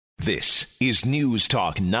This is News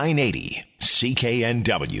Talk 980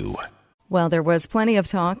 CKNW. Well, there was plenty of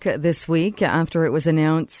talk this week after it was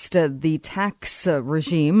announced the tax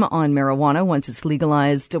regime on marijuana, once it's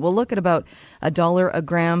legalized, will look at about $1 a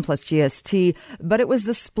gram plus GST. But it was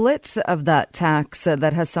the split of that tax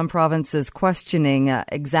that has some provinces questioning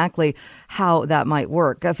exactly how that might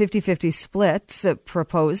work. A 50-50 split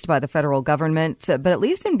proposed by the federal government. But at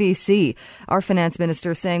least in BC, our finance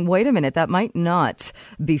minister is saying, wait a minute, that might not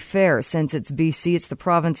be fair since it's BC, it's the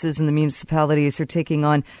provinces and the municipalities who are taking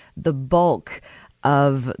on the bulk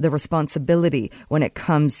of the responsibility when it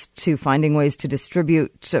comes to finding ways to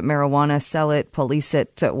distribute marijuana, sell it, police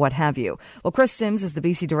it, what have you. Well, Kris Sims is the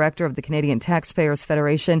BC director of the Canadian Taxpayers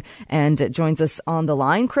Federation and joins us on the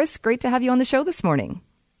line. Kris, great to have you on the show this morning.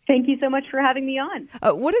 Thank you so much for having me on.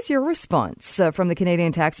 What is your response from the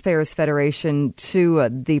Canadian Taxpayers Federation to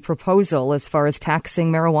the proposal as far as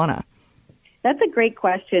taxing marijuana? That's a great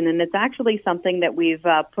question, and it's actually something that we've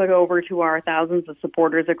put over to our thousands of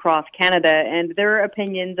supporters across Canada, and their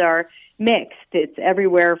opinions are mixed. It's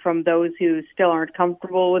everywhere from those who still aren't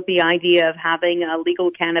comfortable with the idea of having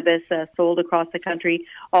legal cannabis sold across the country,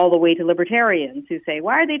 all the way to libertarians who say,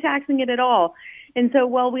 why are they taxing it at all? And so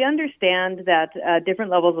while we understand that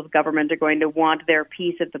different levels of government are going to want their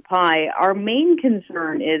piece of the pie, our main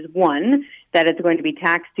concern is, one, that it's going to be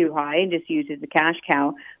taxed too high and just used as a cash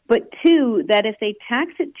cow, but two, that if they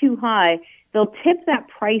tax it too high, they'll tip that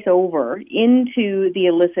price over into the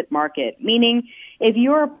illicit market, meaning if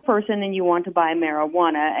you're a person and you want to buy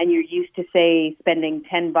marijuana and you're used to, say, spending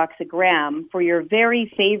 $10 a gram for your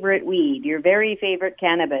very favorite weed, your very favorite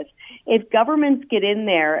cannabis, if governments get in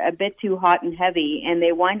there a bit too hot and heavy and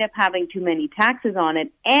they wind up having too many taxes on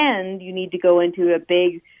it, and you need to go into a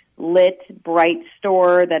big lit, bright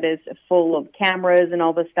store that is full of cameras and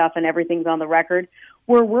all this stuff and everything's on the record,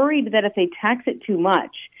 we're worried that if they tax it too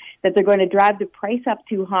much, that they're going to drive the price up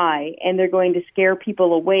too high and they're going to scare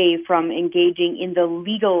people away from engaging in the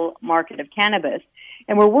legal market of cannabis.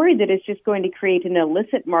 And we're worried that it's just going to create an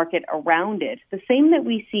illicit market around it. The same that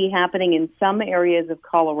we see happening in some areas of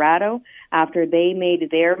Colorado after they made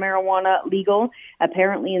their marijuana legal.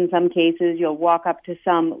 Apparently, in some cases, you'll walk up to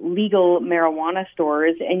some legal marijuana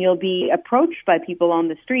stores and you'll be approached by people on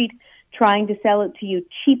the street trying to sell it to you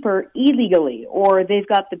cheaper illegally, or they've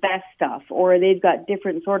got the best stuff, or they've got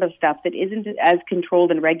different sort of stuff that isn't as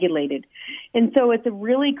controlled and regulated. And so it's a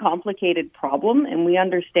really complicated problem, and we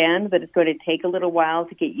understand that it's going to take a little while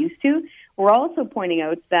to get used to. We're also pointing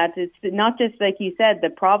out that it's not just, like you said, the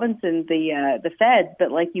province and the feds,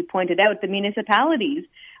 but like you pointed out, the municipalities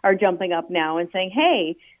are jumping up now and saying,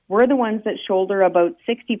 hey, we're the ones that shoulder about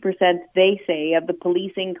 60%, they say, of the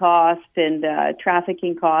policing costs and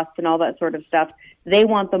trafficking costs and all that sort of stuff. They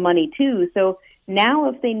want the money too. So now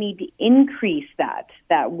if they need to increase that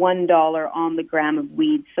 $1 on the gram of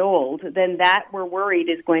weed sold, then that, we're worried,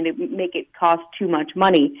 is going to make it cost too much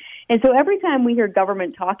money. And so every time we hear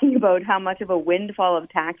government talking about how much of a windfall of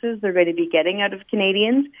taxes they're going to be getting out of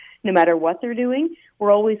Canadians, no matter what they're doing,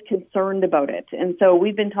 we're always concerned about it. And so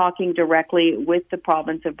we've been talking directly with the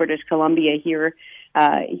province of British Columbia here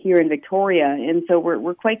in Victoria, and so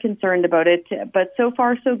we're quite concerned about it. But so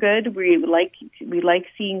far, so good. We like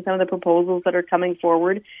seeing some of the proposals that are coming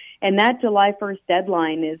forward, and that July 1st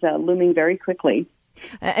deadline is looming very quickly.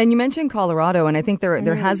 And you mentioned Colorado, and I think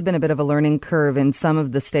there has been a bit of a learning curve in some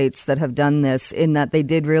of the states that have done this, in that they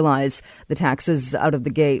did realize the taxes out of the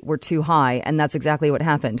gate were too high, and that's exactly what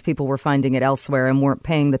happened. People were finding it elsewhere and weren't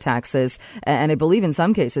paying the taxes, and I believe in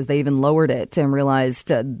some cases they even lowered it and realized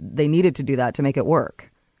they needed to do that to make it work.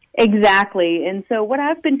 Exactly. And so what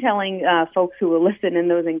I've been telling folks who will listen and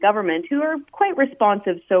those in government, who are quite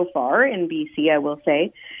responsive so far in BC, I will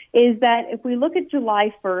say, is that if we look at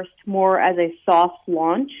July 1st more as a soft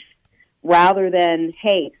launch, rather than,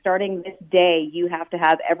 hey, starting this day, you have to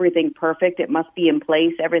have everything perfect, it must be in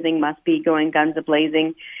place, everything must be going guns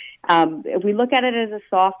a-blazing. If we look at it as a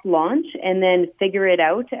soft launch and then figure it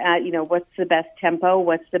out, what's the best tempo,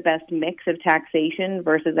 what's the best mix of taxation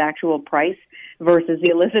versus actual price versus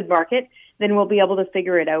the illicit market, then we'll be able to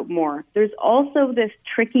figure it out more. There's also this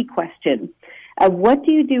tricky question of what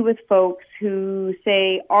do you do with folks who,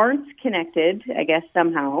 say, aren't connected, I guess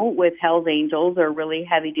somehow, with Hell's Angels or really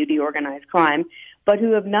heavy-duty organized crime, but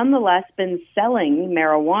who have nonetheless been selling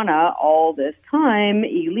marijuana all this time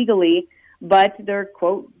illegally, but they're,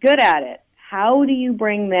 quote, good at it. How do you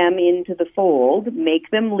bring them into the fold, make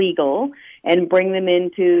them legal, and bring them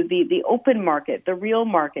into the open market, the real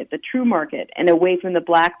market, the true market, and away from the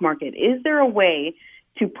black market? Is there a way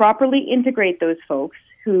to properly integrate those folks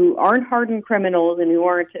who aren't hardened criminals and who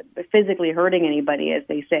aren't physically hurting anybody, as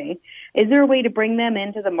they say, is there a way to bring them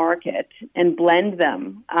into the market and blend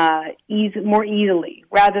them more easily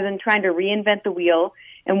rather than trying to reinvent the wheel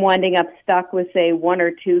and winding up stuck with, say, one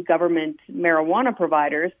or two government marijuana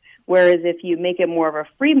providers? Whereas if you make it more of a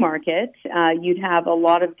free market, you'd have a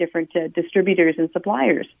lot of different distributors and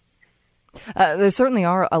suppliers. There certainly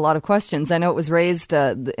are a lot of questions. I know it was raised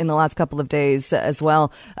in the last couple of days as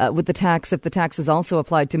well with the tax. If the tax is also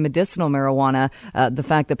applied to medicinal marijuana, the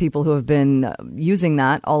fact that people who have been using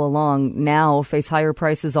that all along now face higher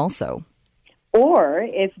prices also. Or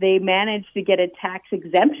if they manage to get a tax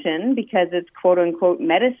exemption because it's quote-unquote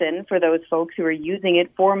medicine for those folks who are using it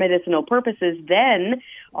for medicinal purposes, then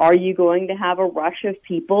are you going to have a rush of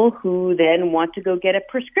people who then want to go get a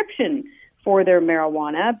prescription for their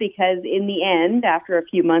marijuana? Because in the end, after a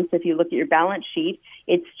few months, if you look at your balance sheet,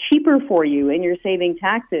 it's cheaper for you and you're saving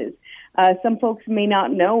taxes. Some folks may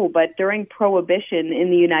not know, but during Prohibition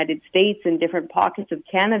in the United States and different pockets of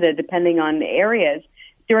Canada, depending on areas,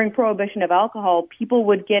 during Prohibition of alcohol, people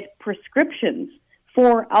would get prescriptions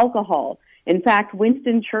for alcohol. In fact,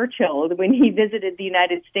 Winston Churchill, when he visited the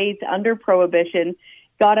United States under Prohibition,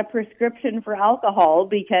 got a prescription for alcohol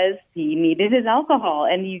because he needed his alcohol,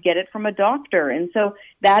 and you get it from a doctor. And so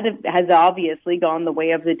that has obviously gone the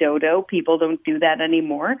way of the dodo. People don't do that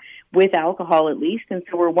anymore, with alcohol at least. And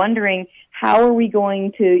so we're wondering, how are we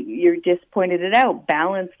going to, you just pointed it out,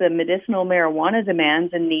 balance the medicinal marijuana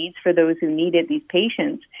demands and needs for those who need it, these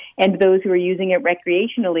patients, and those who are using it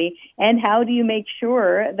recreationally? And how do you make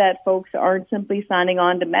sure that folks aren't simply signing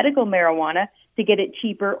on to medical marijuana to get it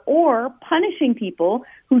cheaper, or punishing people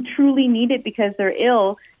who truly need it because they're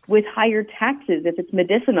ill with higher taxes if it's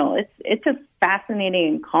medicinal? It's a fascinating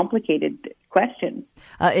and complicated question.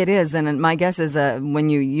 It is, and my guess is when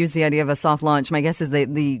you use the idea of a soft launch, my guess is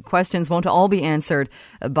the questions won't all be answered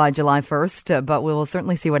by July 1st, but we will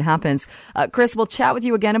certainly see what happens. Kris, we'll chat with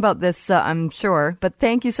you again about this, I'm sure, but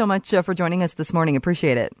thank you so much for joining us this morning.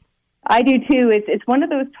 Appreciate it. I do too. It's one of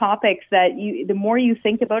those topics that the more you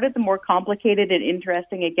think about it, the more complicated and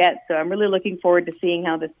interesting it gets. So I'm really looking forward to seeing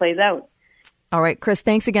how this plays out. All right, Kris,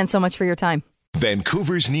 thanks again so much for your time.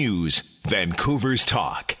 Vancouver's News, Vancouver's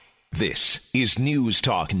Talk. This is News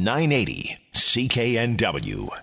Talk 980, CKNW.